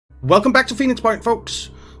Welcome back to Phoenix Point,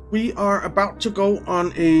 folks. We are about to go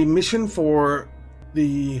on a mission for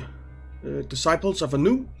the disciples of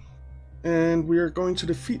Anu, and we are going to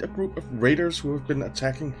defeat a group of raiders who have been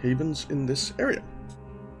attacking havens in this area.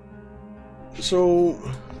 So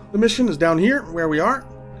the mission is down here where we are,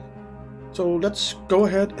 so let's go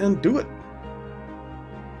ahead and do it.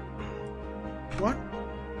 What?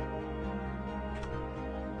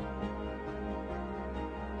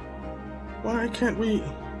 Why can't we...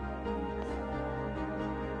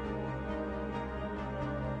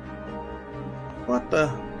 What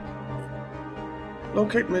the?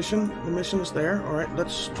 Locate mission. The mission is there. Alright,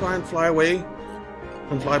 let's try and fly away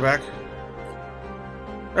and fly back.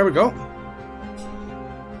 There we go.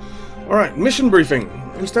 Alright, mission briefing.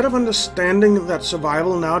 Instead of understanding that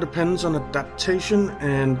survival now depends on adaptation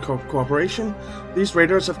and cooperation, these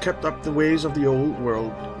raiders have kept up the ways of the old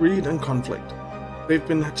world, greed and conflict. They've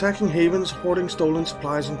been attacking havens, hoarding stolen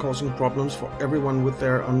supplies and causing problems for everyone with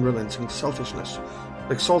their unrelenting selfishness.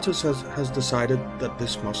 Exaltus has decided that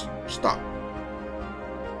this must stop.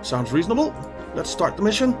 Sounds reasonable. Let's start the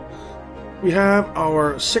mission. We have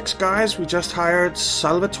our 6 guys. We just hired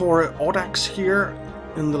Salvatore Audax here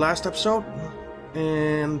in the last episode.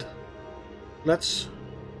 And let's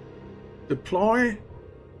deploy.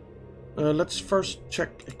 Let's first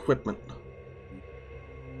check equipment.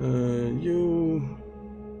 You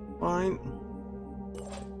fine.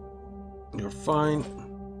 You're fine.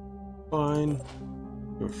 Fine.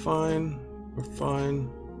 You're fine. We're fine.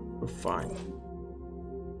 We're fine.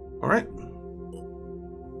 Alright.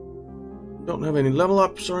 Don't have any level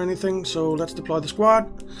ups or anything, so let's deploy the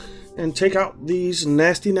squad and take out these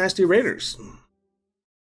nasty, nasty raiders.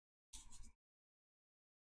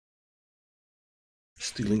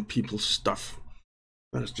 Stealing people's stuff.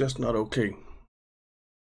 That is just not okay.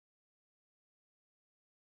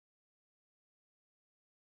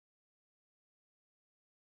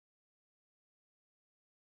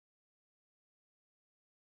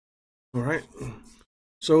 Alright,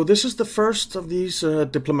 so this is the first of these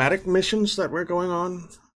diplomatic missions that we're going on.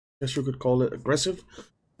 I guess you could call it aggressive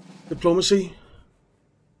diplomacy.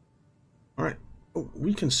 Alright, oh,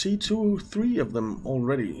 we can see 2 or 3 of them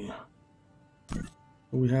already.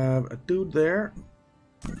 We have a dude there,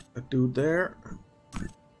 a dude there,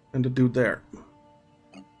 and a dude there.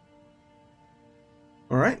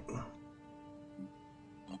 Alright.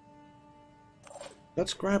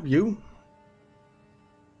 Let's grab you.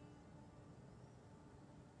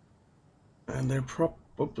 And they're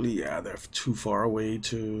probably, yeah, they're too far away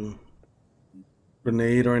to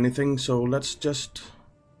grenade or anything, so let's just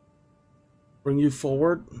bring you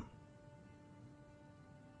forward.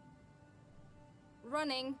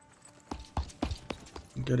 Running.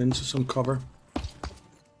 Get into some cover.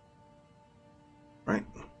 Right.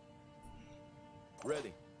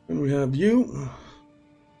 Ready. And we have you.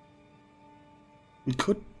 We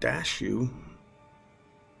could dash you.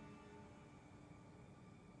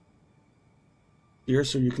 Here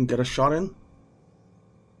so you can get a shot in.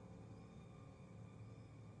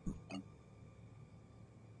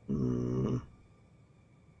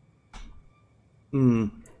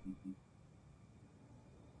 Can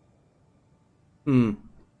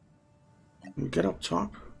we get up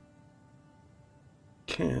top?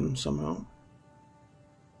 Can somehow.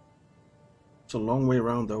 It's a long way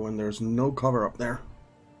around though, and there's no cover up there.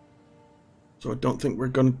 So I don't think we're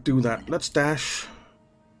gonna do that. Let's dash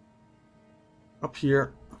up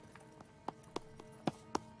here.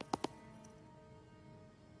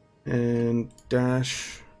 And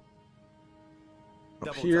dash up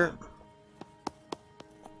Double here. time.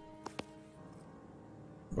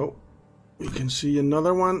 Oh, we can see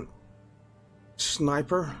another one.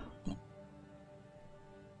 Sniper.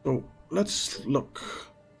 So let's look.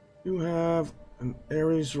 You have an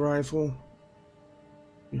Ares rifle.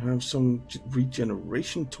 You have some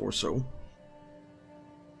regeneration torso.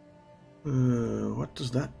 What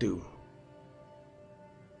does that do?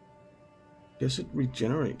 Guess it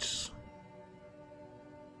regenerates.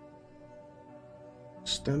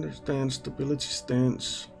 Standard stance, stability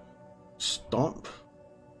stance, stomp,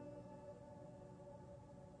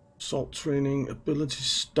 assault training, ability,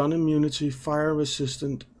 stun immunity, fire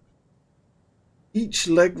resistant. Each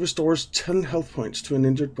leg restores 10 health points to an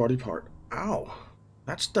injured body part. Ow,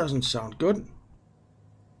 that doesn't sound good.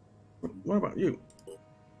 What about you?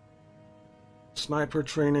 Sniper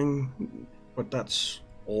training, but that's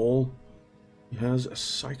all. He has a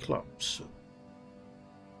Cyclops.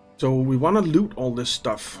 So we want to loot all this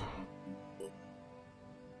stuff.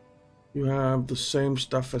 You have the same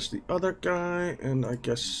stuff as the other guy, and I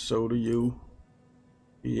guess so do you.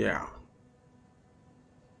 Yeah.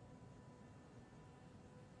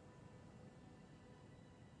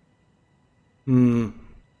 I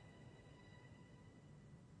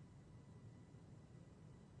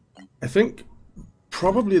think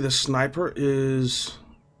probably the sniper is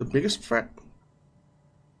the biggest threat.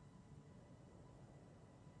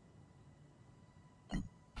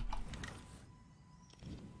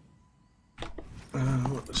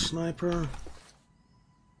 What the sniper?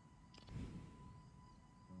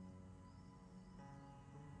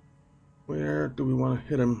 Where do we want to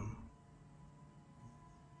hit him?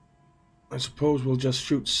 I suppose we'll just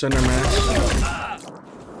shoot center mass.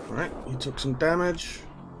 Alright, he took some damage.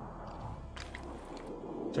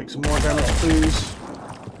 Take some more damage, please.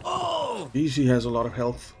 Easy has a lot of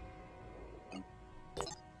health.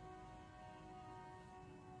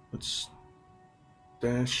 Let's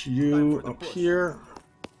dash you up here.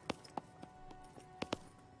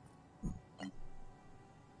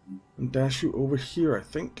 And dash you over here, I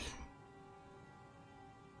think.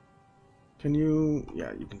 Can you...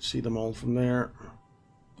 yeah, you can see them all from there.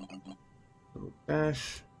 So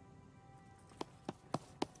dash.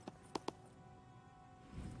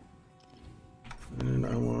 And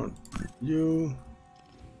I want you.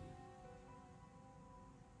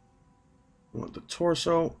 I want the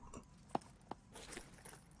torso.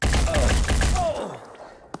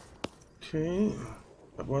 Okay.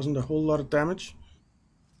 That wasn't a whole lot of damage.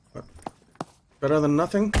 But better than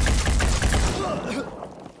nothing.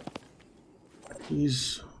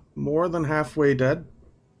 He's more than halfway dead.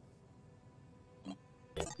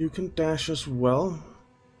 You can dash as well.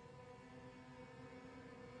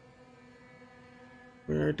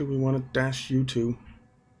 Where do we want to dash you to?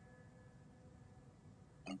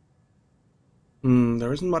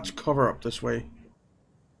 There isn't much cover up this way.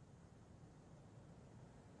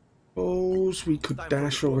 Suppose we could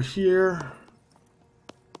dash over here.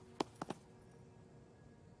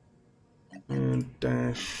 And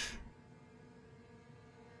dash.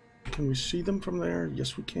 Can we see them from there?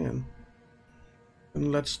 Yes, we can.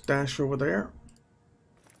 And let's dash over there.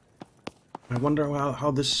 I wonder how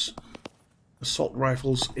this assault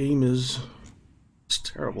rifle's aim is. It's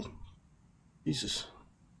terrible. Jesus.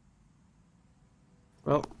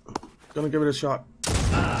 Well, gonna give it a shot.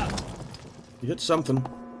 You hit something.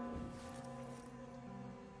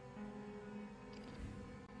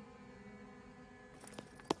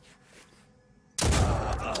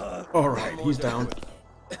 Alright, he's down.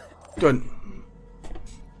 Good.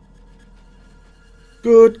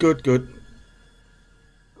 Good.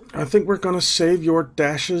 I think we're gonna save your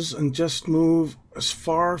dashes and just move as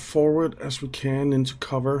far forward as we can into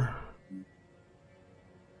cover.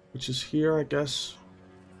 Which is here, I guess.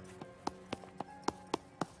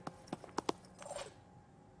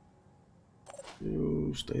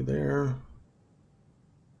 You stay there.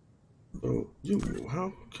 So, you,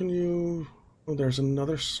 how can you... oh, there's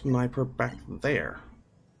another sniper back there.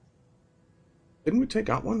 Didn't we take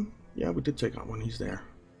out one? Yeah, we did take out one. He's there.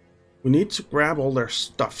 We need to grab all their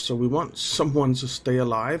stuff, so we want someone to stay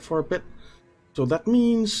alive for a bit. So that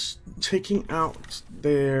means taking out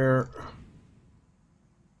their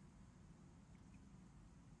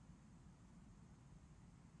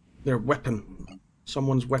weapon.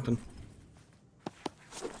 Someone's weapon.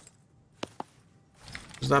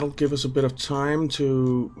 Because that'll give us a bit of time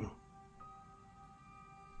to...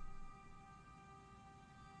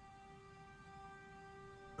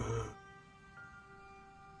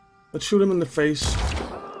 let's shoot him in the face.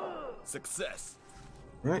 Success.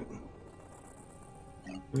 Right.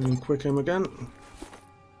 And quick him again.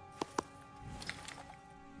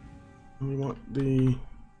 We want the...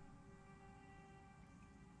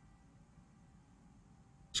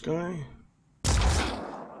 this guy.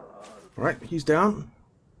 Alright, he's down.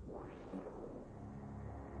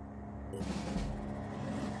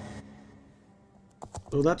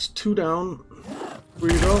 So that's 2 down.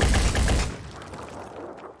 3 to go.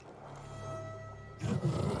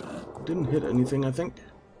 Didn't hit anything, I think.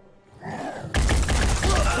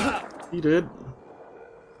 He did.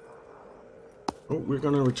 Oh, we're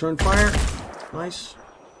gonna return fire. Nice.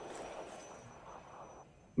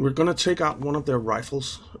 We're gonna take out one of their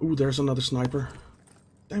rifles. Ooh, there's another sniper.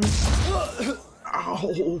 Damn it.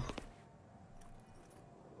 Ow.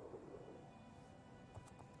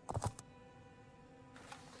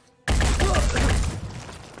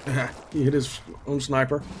 He hit his own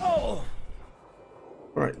sniper.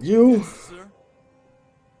 Alright, you... Yes,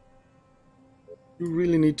 you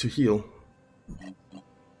really need to heal.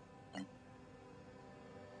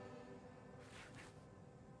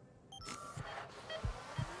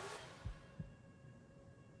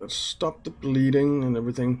 Let's stop the bleeding and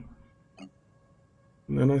everything.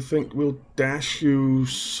 And then I think we'll dash you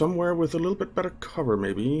somewhere with a little bit better cover,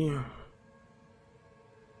 maybe.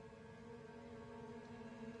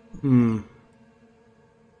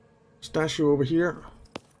 Stash you over here.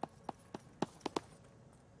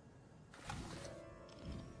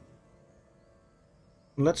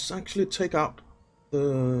 Let's actually take out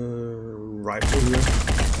the rifle here.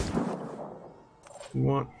 We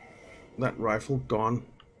want that rifle gone.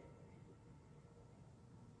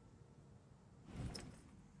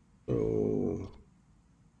 So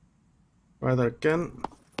try that again.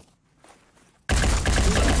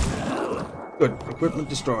 Good. Equipment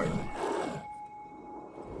destroyed.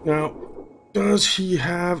 Now, does he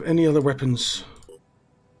have any other weapons?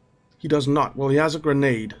 He does not. Well, he has a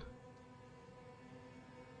grenade.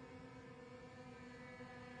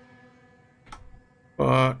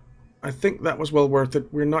 But I think that was well worth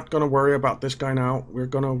it. We're not going to worry about this guy now. We're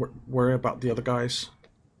going to worry about the other guys.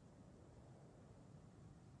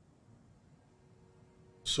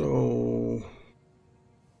 So...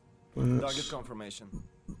 Target confirmation.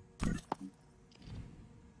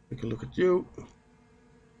 Take a look at you.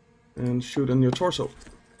 And shoot in your torso.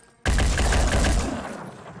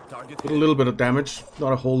 Target Put a little bit of damage.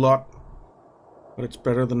 Not a whole lot. But it's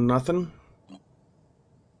better than nothing.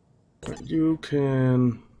 But you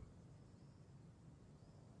can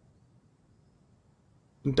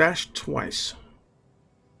dash twice.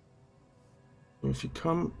 So if you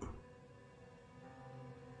come...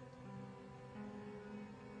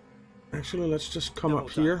 Actually, let's just come up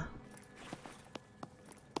here.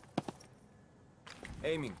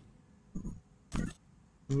 Aiming.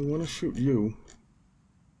 We want to shoot you.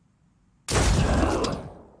 The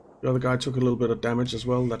other guy took a little bit of damage as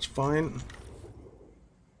well. That's fine.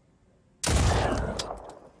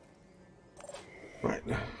 Right.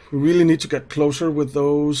 We really need to get closer with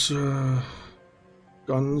those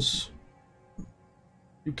guns.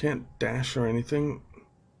 You can't dash or anything.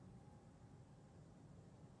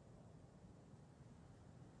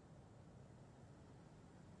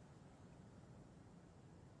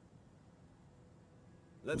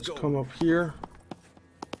 Let's Let's go. come up here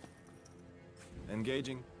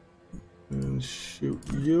Engaging. and shoot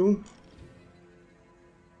you.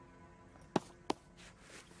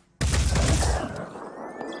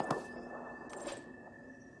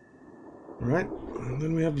 Alright, and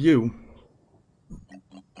then we have you.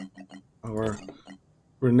 Our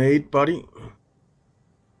grenade buddy.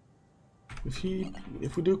 If we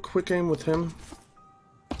do quick aim with him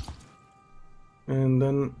and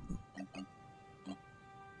then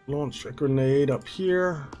launch a grenade up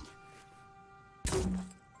here.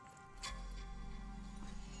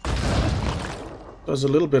 Does a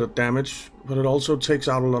little bit of damage, but it also takes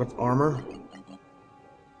out a lot of armor.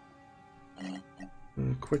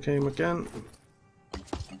 And quick aim again.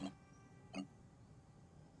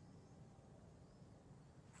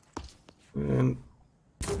 And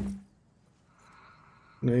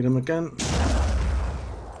nade him again.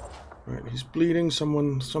 Alright, he's bleeding.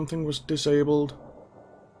 Something was disabled.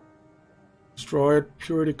 Destroyed.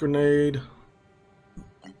 Purity grenade.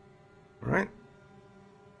 Alright.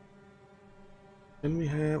 Then we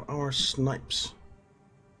have our snipes.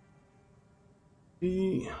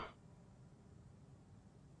 I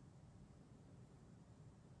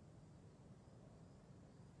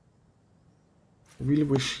really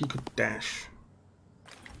wish he could dash.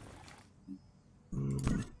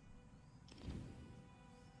 Where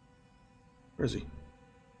is he?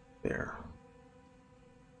 There.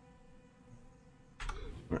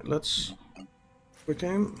 Alright, let's quick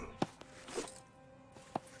aim.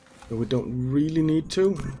 But we don't really need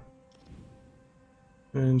to.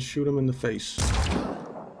 And shoot him in the face.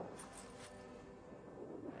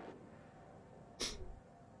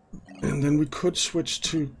 And then we could switch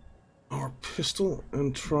to our pistol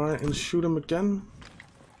and try and shoot him again.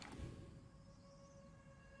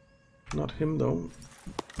 Not him though.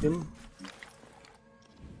 Him.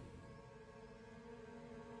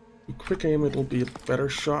 If we quick aim, it'll be a better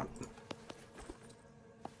shot.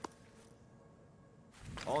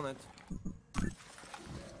 On it.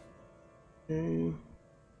 Okay.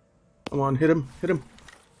 Come on, hit him, hit him.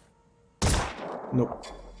 Nope.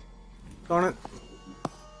 Darn it.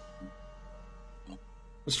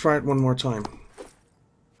 Let's try it one more time.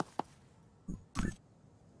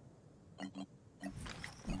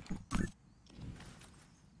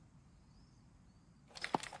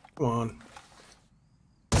 Come on.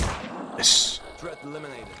 Yes. Threat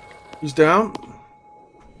eliminated. He's down.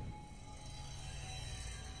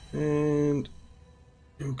 And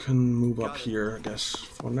you can move up here, I guess,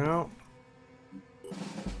 for now.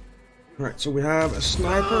 Alright, so we have a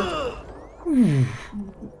sniper.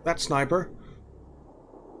 That sniper.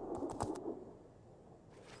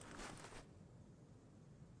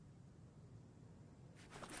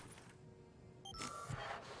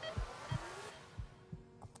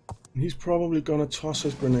 He's probably gonna toss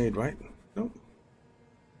his grenade, right? Nope.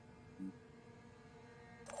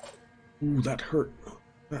 Ooh, that hurt.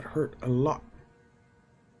 That hurt a lot.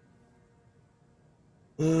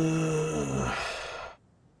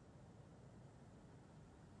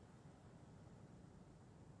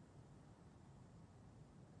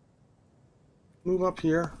 Move up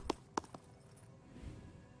here.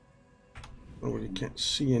 Oh, you can't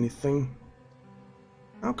see anything.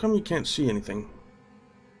 How come you can't see anything?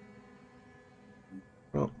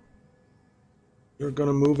 Well, you're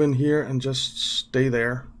gonna move in here and just stay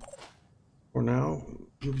there for now.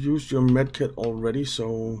 You've used your medkit already,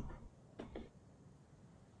 so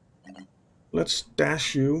let's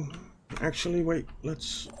dash you. Actually, wait,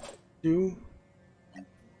 let's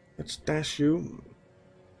dash you.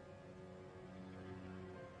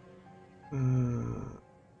 I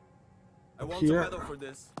want here. a medal for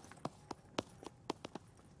this.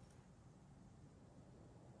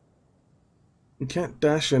 You can't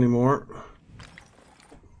dash anymore.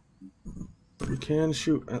 But you can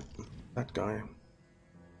shoot at that guy.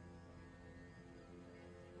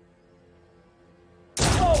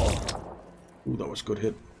 Ooh, that was a good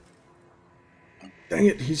hit. Dang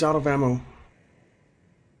it, he's out of ammo.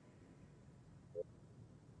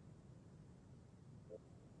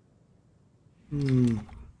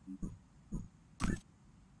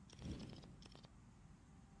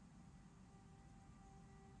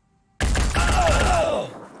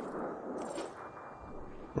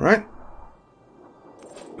 Right.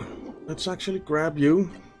 Let's actually grab you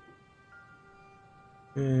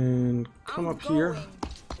and come up here.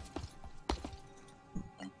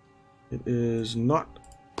 It is not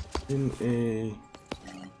in a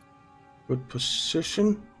good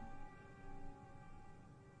position.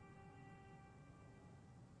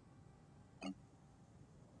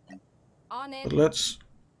 But let's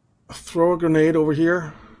throw a grenade over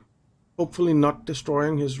here, hopefully not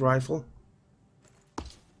destroying his rifle.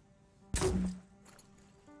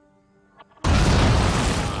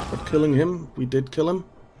 But killing him, we did kill him.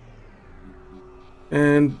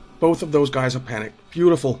 And both of those guys are panicked.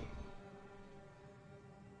 Beautiful.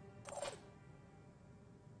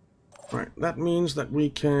 Right, that means that we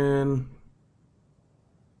can...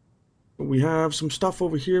 We have some stuff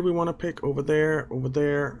over here we want to pick, over there, over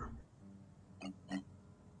there.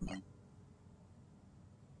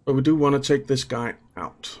 But we do want to take this guy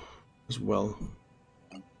out as well.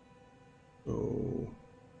 So...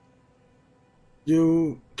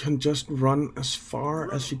 You can just run as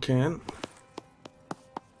far as you can.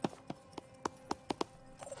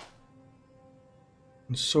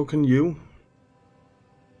 And so can you.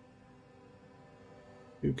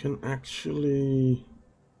 You can actually...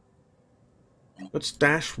 Let's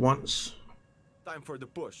dash once. Time for the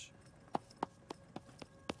push.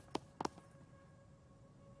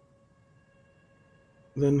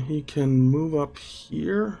 Then he can move up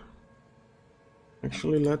here.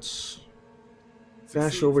 Actually, let's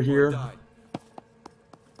dash over here.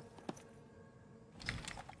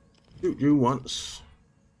 Shoot you once.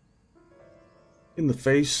 In the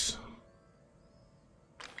face.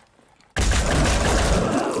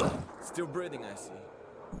 Still breathing, I see.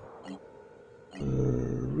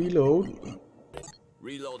 Reload.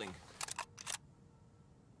 Reloading.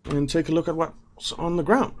 And take a look at what's on the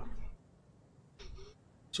ground.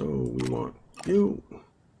 So we want you.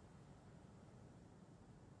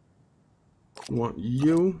 We want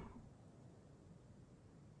you.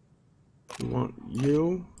 We want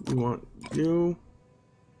you. We want you.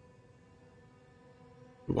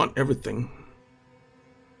 We want everything.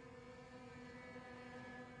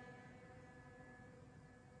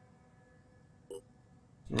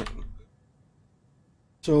 Right.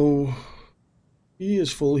 So he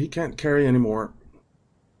is full. He can't carry anymore.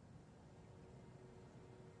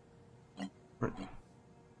 Right.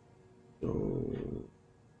 So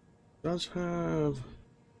does have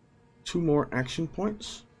 2 more action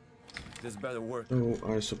points. This better work. So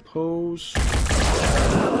I suppose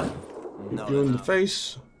No, you in the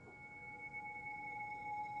face.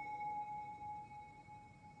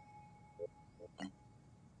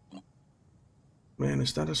 Man,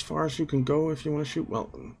 is that as far as you can go if you want to shoot? Well,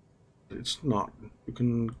 it's not. You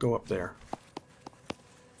can go up there.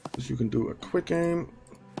 Because you can do a quick aim.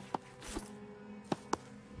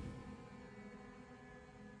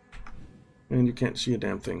 And you can't see a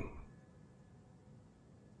damn thing.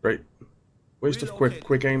 Great. Waste of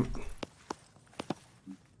quick aim.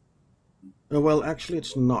 Well, actually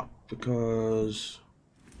it's not, because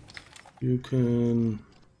you can...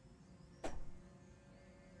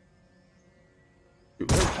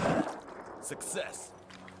 Success.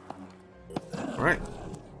 Alright.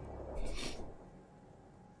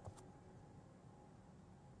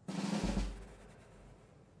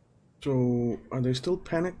 So, are they still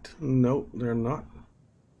panicked? No, they're not.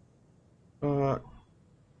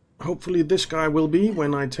 Hopefully this guy will be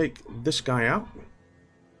when I take this guy out.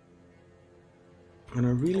 And I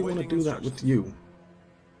really want to do that with you.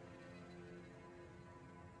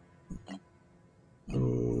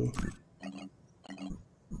 So,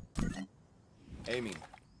 Aiming.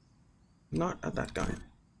 not at that guy.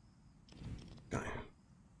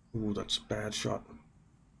 Ooh, that's a bad shot.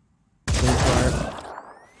 Don't try it.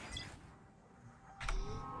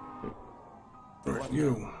 Alright,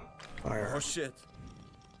 you. Fire. Oh shit.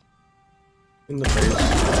 In the face.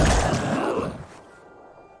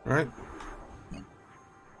 Alright.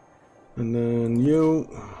 And then you.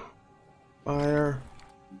 Fire.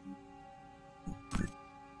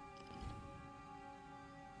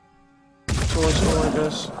 Torso, I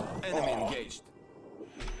guess. Enemy engaged.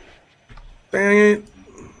 Dang it.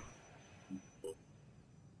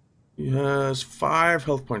 He has 5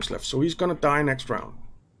 health points left, so he's gonna die next round.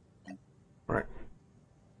 Alright.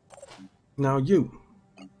 Now you.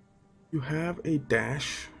 You have a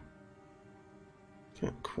dash.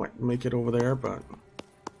 Can't quite make it over there, but...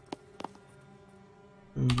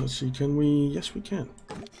 let's see, can we... Yes, we can.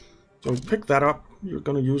 So pick that up. You're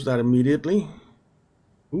gonna use that immediately.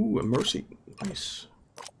 Ooh, a mercy. Nice.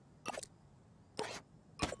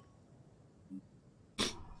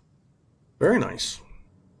 Very nice.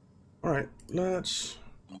 Alright, let's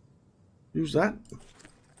use that.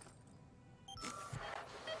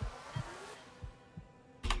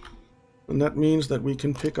 And that means that we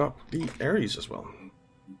can pick up the Ares as well.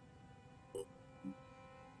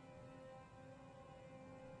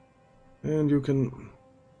 And you can...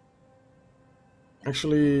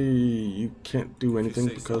 Actually, you can't do anything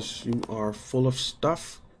because you are full of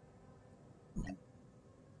stuff.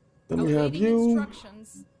 Then we have you.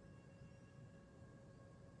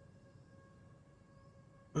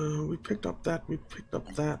 We picked up that, we picked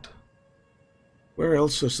up that. Where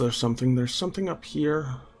else is there something? There's something up here,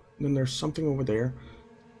 and then there's something over there.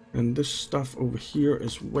 And this stuff over here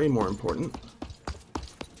is way more important.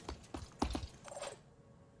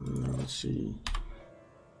 Let's see.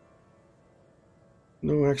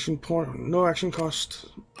 No action cost,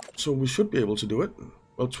 so we should be able to do it.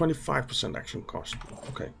 Well, 25% action cost.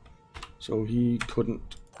 Okay, so he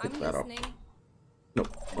couldn't pick that up.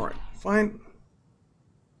 Nope. All right, fine.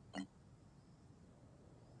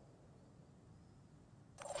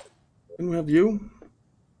 Then we have you.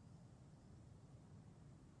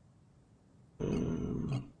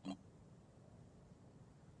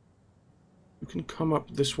 You can come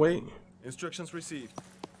up this way. Instructions received.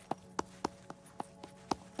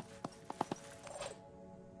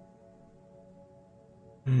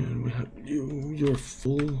 And we have you. You're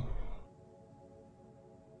full.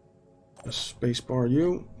 A spacebar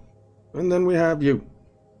you. And then we have you.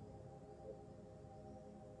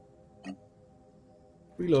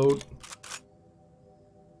 Reload.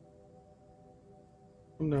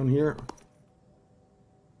 Come down here.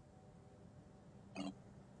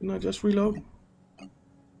 Can I just reload?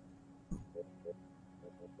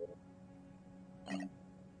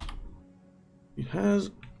 He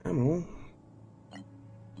has ammo.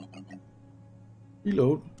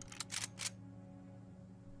 Reload.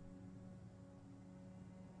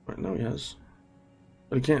 Right now he has.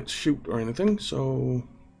 But he can't shoot or anything, so...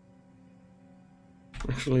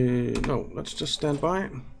 Actually, no. Let's just stand by.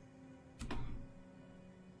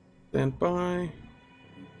 Stand by.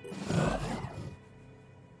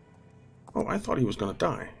 Oh, I thought he was gonna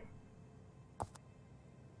die.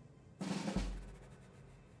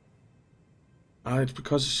 It's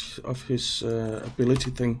because of his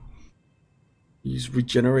ability thing. He's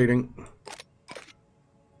regenerating.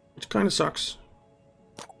 Which kind of sucks.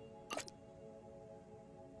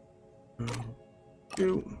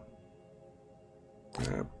 You.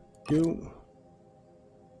 Grab you.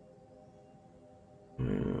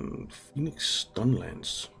 And Phoenix Stun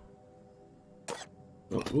Lance.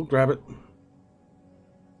 Well, we'll grab it.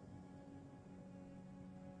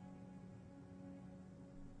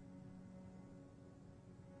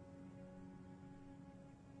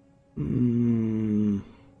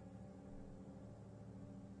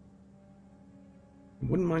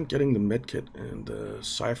 Wouldn't mind getting the medkit and the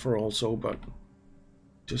cipher also, but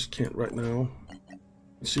just can't right now.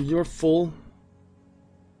 See, you're full.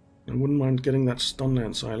 I wouldn't mind getting that stun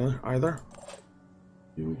lance either.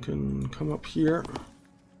 You can come up here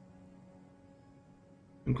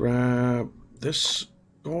and grab this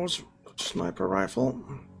Gauss sniper rifle.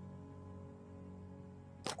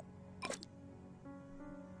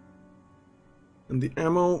 And the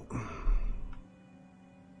ammo.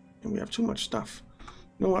 And we have too much stuff.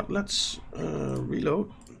 You know what? Let's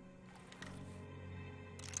reload.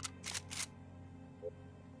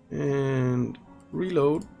 And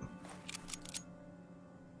reload.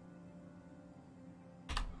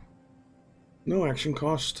 No action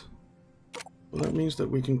cost. Well, that means that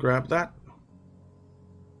we can grab that.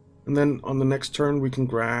 And then on the next turn we can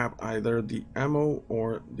grab either the ammo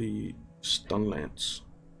or the stun lance.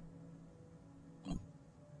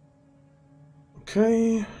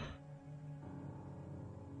 Okay.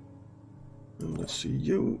 And let's see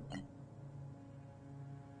you.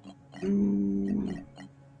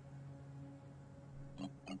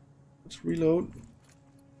 Let's reload.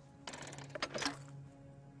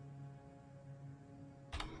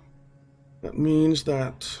 That means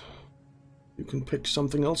that you can pick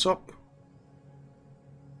something else up.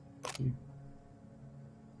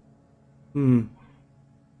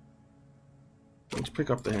 Let's pick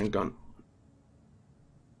up the handgun.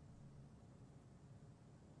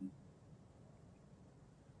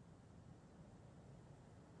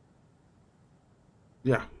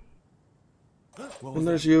 Yeah. And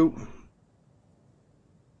there's you.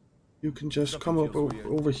 You can just come up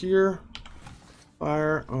over here.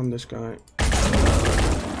 Fire on this guy.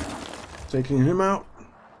 Taking him out.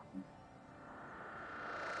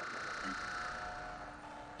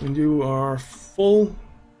 And you are full.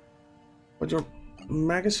 But your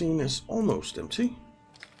magazine is almost empty.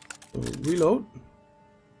 So reload.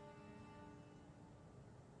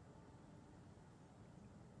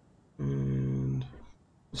 And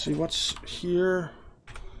let's see what's here.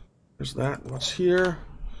 There's that. What's here?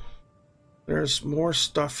 There's more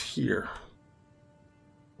stuff here.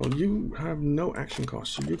 Well, you have no action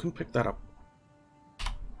cost, so you can pick that up.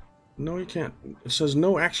 No, you can't. It says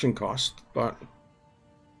no action cost, but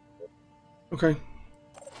okay.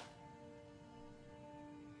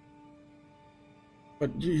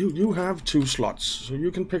 But you have 2 slots, so you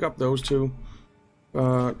can pick up those 2.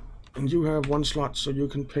 And you have 1 slot, so you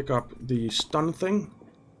can pick up the stun thing.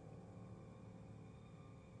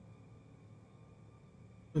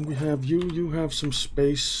 And we have you. You have some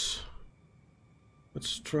space.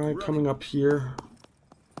 Let's try coming up here.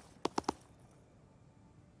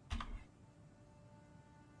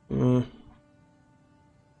 Oh,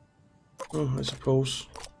 I suppose.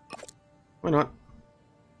 Why not?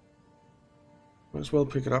 Might as well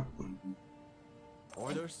pick it up.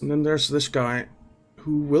 Orders? And then there's this guy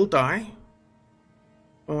who will die.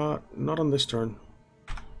 Not on this turn.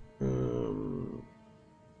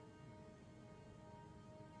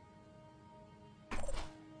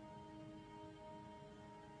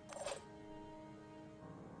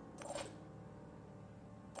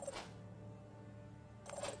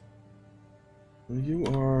 You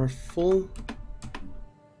are full.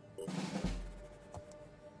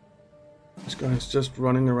 This guy's just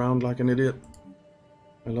running around like an idiot.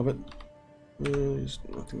 I love it. There's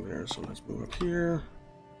nothing there, so let's move up here.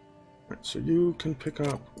 Alright, so you can pick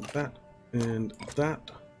up that and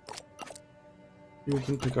that. You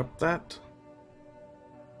can pick up that.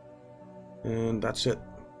 And that's it.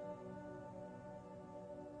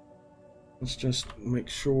 Let's just make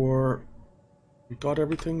sure we got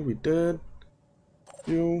everything. We did.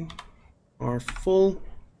 You are full.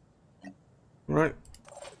 Right.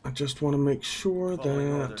 I just want to make sure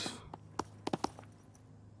that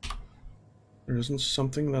there isn't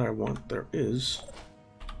something that I want. There is.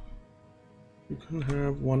 You can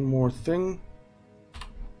have one more thing.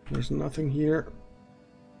 There's nothing here.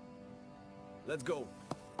 Let's go.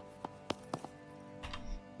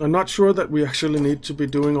 I'm not sure that we actually need to be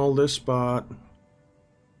doing all this, but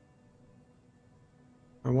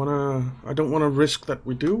I don't want to risk that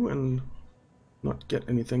we do and not get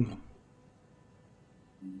anything.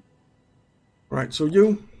 Right, so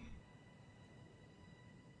you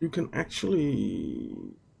can actually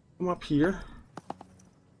come up here.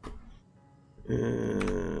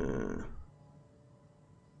 Come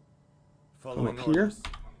up here.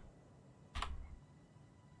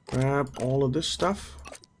 Grab all of this stuff.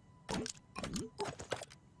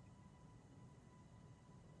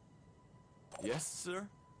 Yes, sir.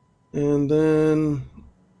 And then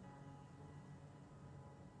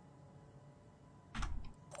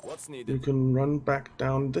What's you needed? can run back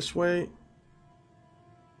down this way.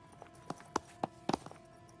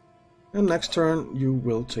 And next turn you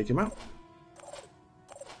will take him out.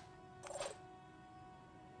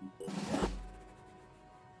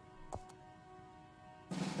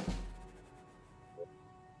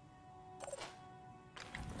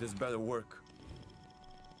 This better work.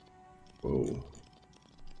 Whoa.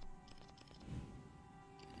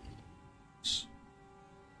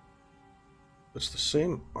 It's the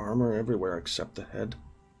same armor everywhere except the head.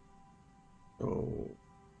 So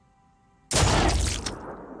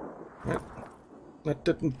yeah, that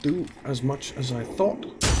didn't do as much as I thought.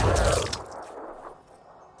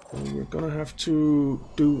 And we're gonna have to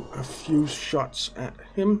do a few shots at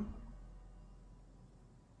him.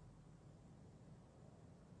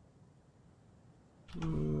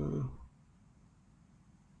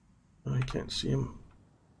 I can't see him.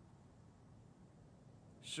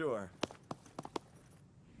 Sure.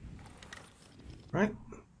 Right?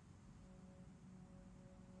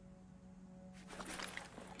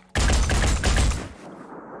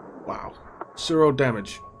 Wow. 0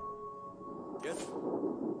 damage. Yes.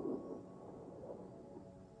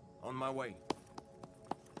 On my way.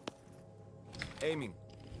 Aiming.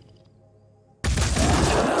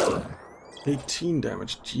 18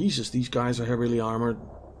 damage. Jesus, these guys are heavily armored.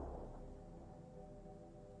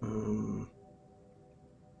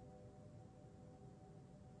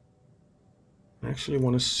 I actually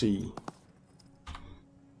want to see.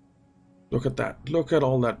 Look at that. Look at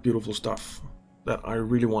all that beautiful stuff that I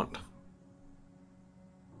really want.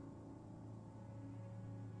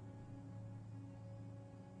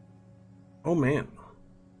 Oh man.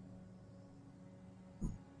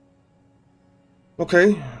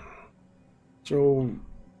 Okay. So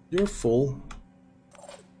you're full.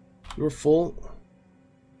 You're full.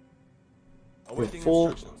 Awaiting full.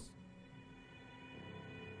 instructions.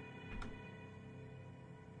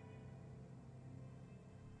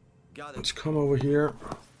 Got Let's it. come over here.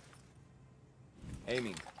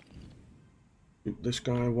 Aiming. Shoot this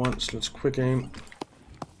guy once. Let's quick aim.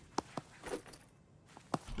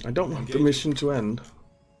 I don't want the mission to end.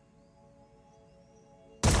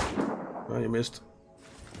 Oh, you missed.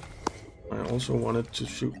 I also wanted to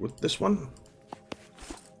shoot with this one.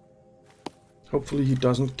 Hopefully he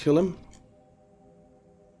doesn't kill him.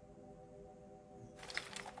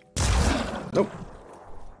 Nope.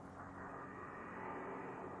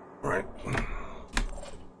 Alright.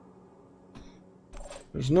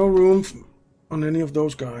 There's no room on any of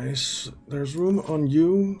those guys. There's room on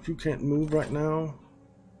you. You can't move right now.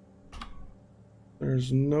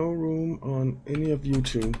 There's no room on any of you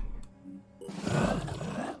two.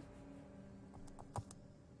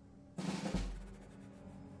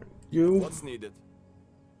 You What's needed?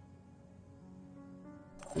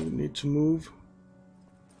 need to move.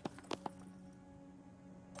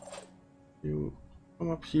 You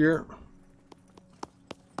come up here.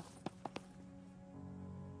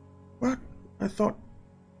 What? I thought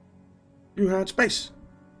you had space.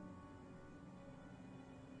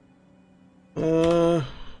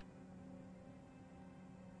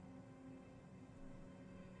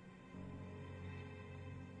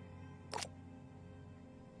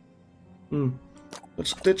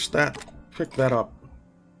 Let's ditch that. Pick that up.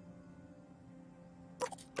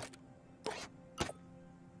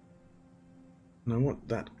 And I want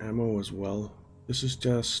that ammo as well. This is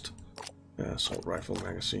just assault rifle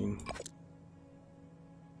magazine.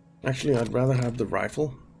 Actually, I'd rather have the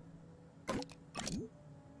rifle.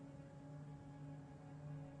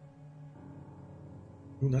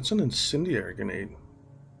 Ooh, that's an incendiary grenade.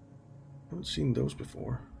 I haven't seen those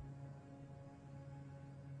before.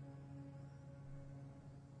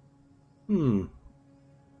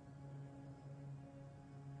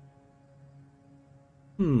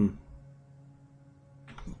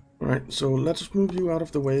 Alright, so let's move you out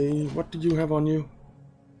of the way. What do you have on you?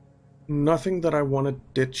 Nothing that I want to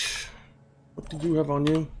ditch. What do you have on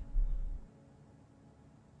you?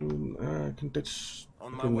 I can ditch a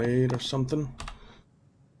grenade or something.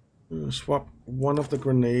 Swap one of the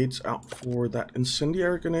grenades out for that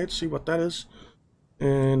incendiary grenade, see what that is.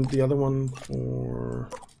 And the other one for...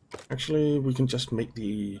 Actually, we can just make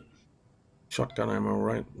the shotgun ammo,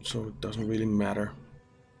 right? So it doesn't really matter.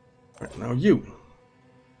 Right, now you.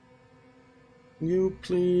 You,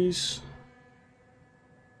 please.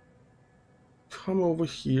 Come over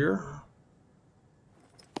here.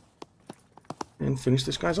 And finish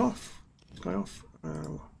this guy off.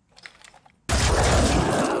 Oh,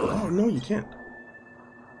 no, you can't.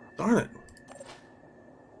 Darn it.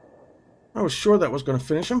 I was sure that was going to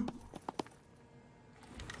finish him.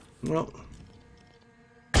 Well,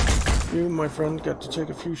 you, my friend, get to take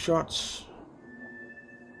a few shots.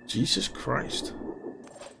 Jesus Christ.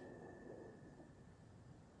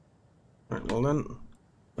 Right, well then,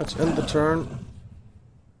 let's end the turn.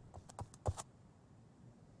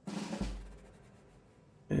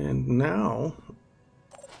 And now...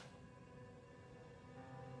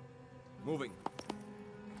 Moving.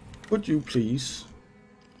 Would you please...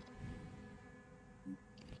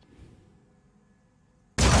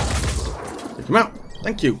 Take him out.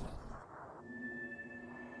 Thank you.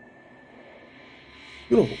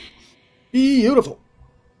 Beautiful. Beautiful.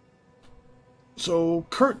 So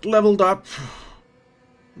Kurt leveled up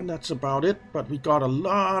And that's about it, but we got a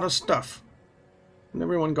lot of stuff. And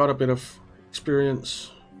everyone got a bit of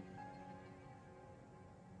experience.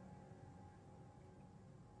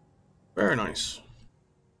 Very nice.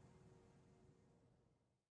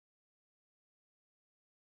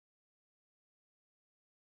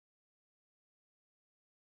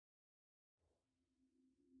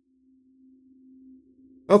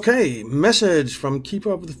 Okay, message from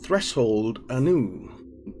Keeper of the Threshold, Anu.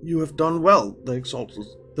 You have done well, the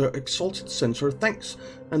exalted censor thanks,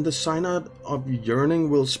 and the synod of yearning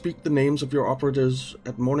will speak the names of your operatives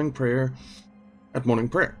at morning prayer.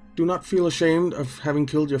 Do not feel ashamed of having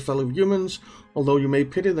killed your fellow humans, although you may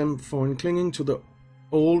pity them for clinging to the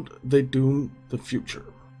old, they doom the future.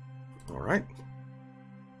 Alright.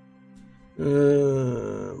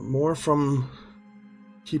 More from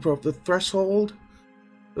Keeper of the Threshold.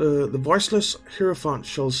 The voiceless Hierophant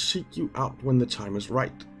shall seek you out when the time is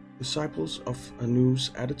right. Disciples of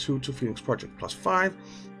Anu's attitude to Phoenix Project +5.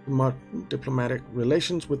 Diplomatic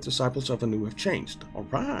relations with disciples of Anu have changed.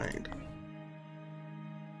 Alright.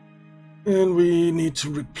 And we need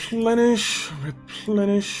to replenish.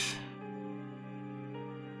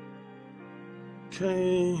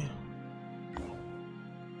 Okay.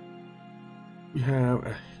 We have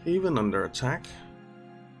a haven under attack.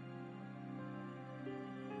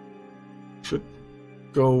 Should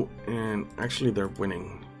go and actually they're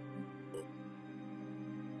winning.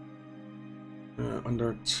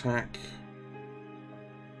 Under attack.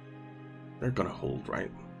 They're gonna hold,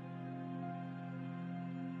 right?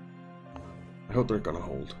 I hope they're gonna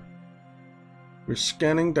hold. We're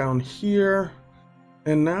scanning down here,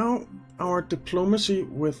 and now our diplomacy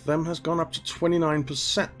with them has gone up to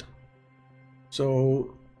 29%.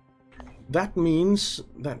 So that means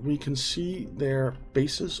that we can see their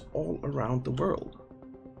bases all around the world,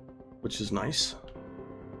 which is nice.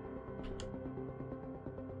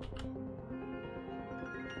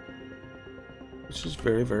 Which is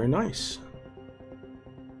very, very nice.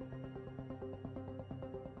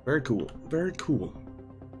 Very cool. Very cool.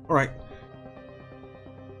 Alright.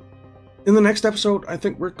 In the next episode, I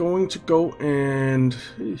think we're going to go and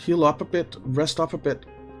heal up a bit, rest up a bit,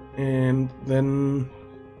 and then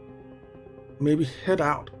maybe head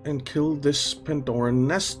out and kill this Pandoran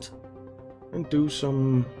nest and do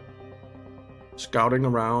some scouting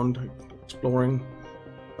around, exploring,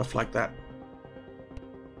 stuff like that.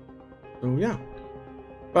 So yeah.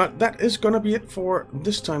 But that is gonna be it for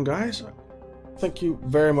this time, guys. Thank you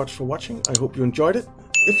very much for watching. I hope you enjoyed it.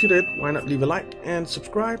 If you did, why not leave a like and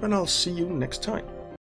subscribe, and I'll see you next time.